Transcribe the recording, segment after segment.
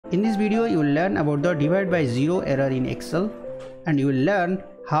In this video you will learn about the divide by zero error in Excel, and you will learn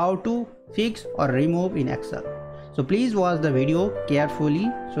how to fix or remove in Excel. So please watch the video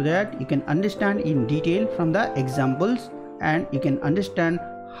carefully so that you can understand in detail from the examples, and you can understand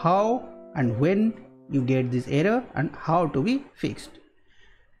how and when you get this error and how to be fixed.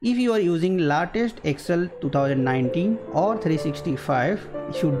 If you are using latest Excel 2019 or 365,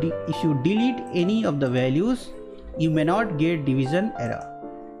 if you delete any of the values, you may not get division error.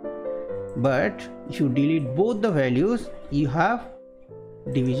 But if you delete both the values, you have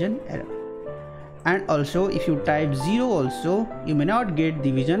division error. And also if you type 0 also, you may not get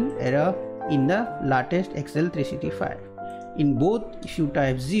division error in the latest Excel 365. In both, if you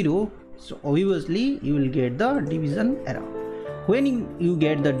type 0, so obviously you will get the division error. When you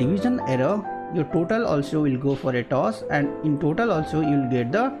get the division error, your total also will go for a toss, and in total also you will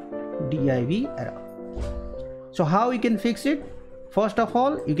get the to.DIV error. So how you can fix it? First of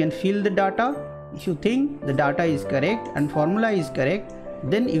all, you can fill the data. If you think the data is correct and formula is correct,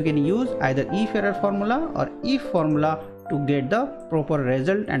 then you can use either IFERROR formula or IF formula to get the proper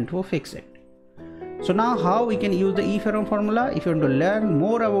result and to fix it. So now how we can use the IFERROR formula? If you want to learn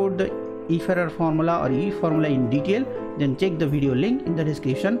more about the IFERROR formula or IF formula in detail, then check the video link in the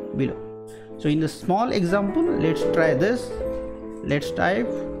description below. So in the small example, let's try this. Let's type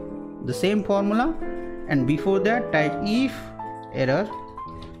the same formula, and before that type if error,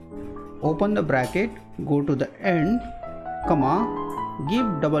 open the bracket, go to the end, comma,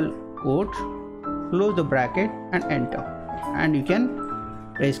 give double quote, close the bracket and enter, and you can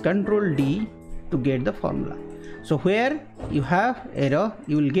press Ctrl D to get the formula. So where you have error,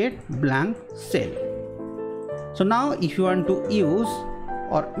 you will get blank cell. So now if you want to use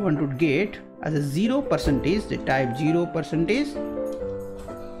or you want to get as a 0%, they type 0%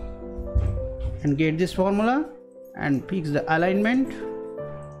 and get this formula and fix the alignment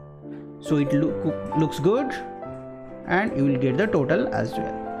so it looks good, and you will get the total as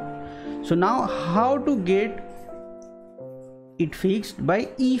well. So now how to get it fixed? By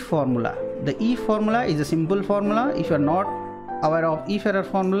IF formula. The IF formula is a simple formula. If you are not aware of IFERROR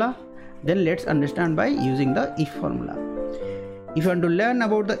formula, then let's understand by using the IF formula. If you want to learn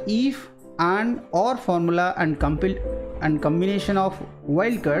about the IF and OR formula and combination of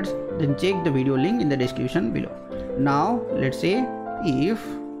wildcards, then check the video link in the description below. Now let's say if,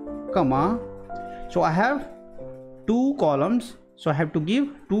 comma, so I have two columns, so I have to give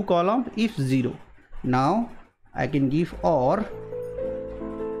two columns if 0. Now I can give OR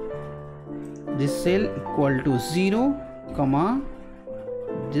this cell equal to 0, comma,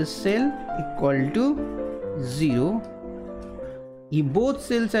 this cell equal to 0. If both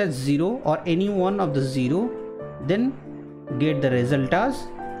cells as 0 or any one of the 0, then get the result as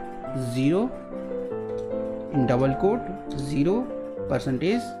 0 in double quote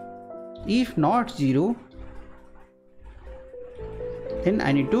 0%. If not 0, then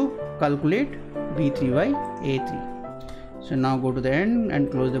I need to calculate B3 by A3. So now go to the end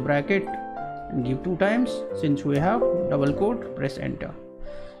and close the bracket and give 2 times. Since we have double quote, press enter.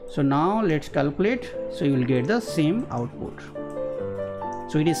 So now let's calculate, so you will get the same output.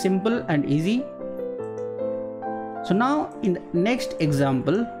 So it is simple and easy. So now in the next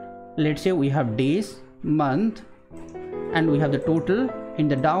example, let's say we have days, month, and we have the total. In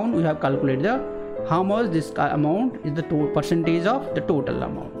the down we have calculated the how much this amount is the percentage of the total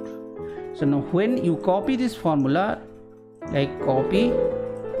amount. So now when you copy this formula, like copy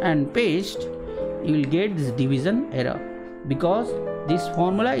and paste, you will get this division error, because this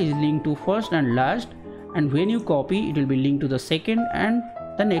formula is linked to first and last, and when you copy it will be linked to the second and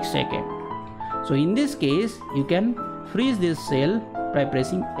the next second. So in this case you can freeze this cell by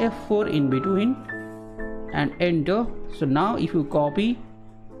pressing F4 in between and enter. So now if you copy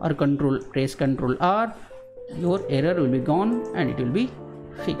or press Ctrl R, your error will be gone and it will be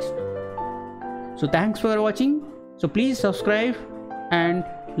fixed. So thanks for watching. So please subscribe and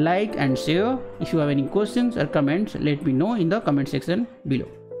like and share. If you have any questions or comments, let me know in the comment section below.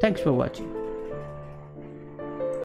 Thanks for watching.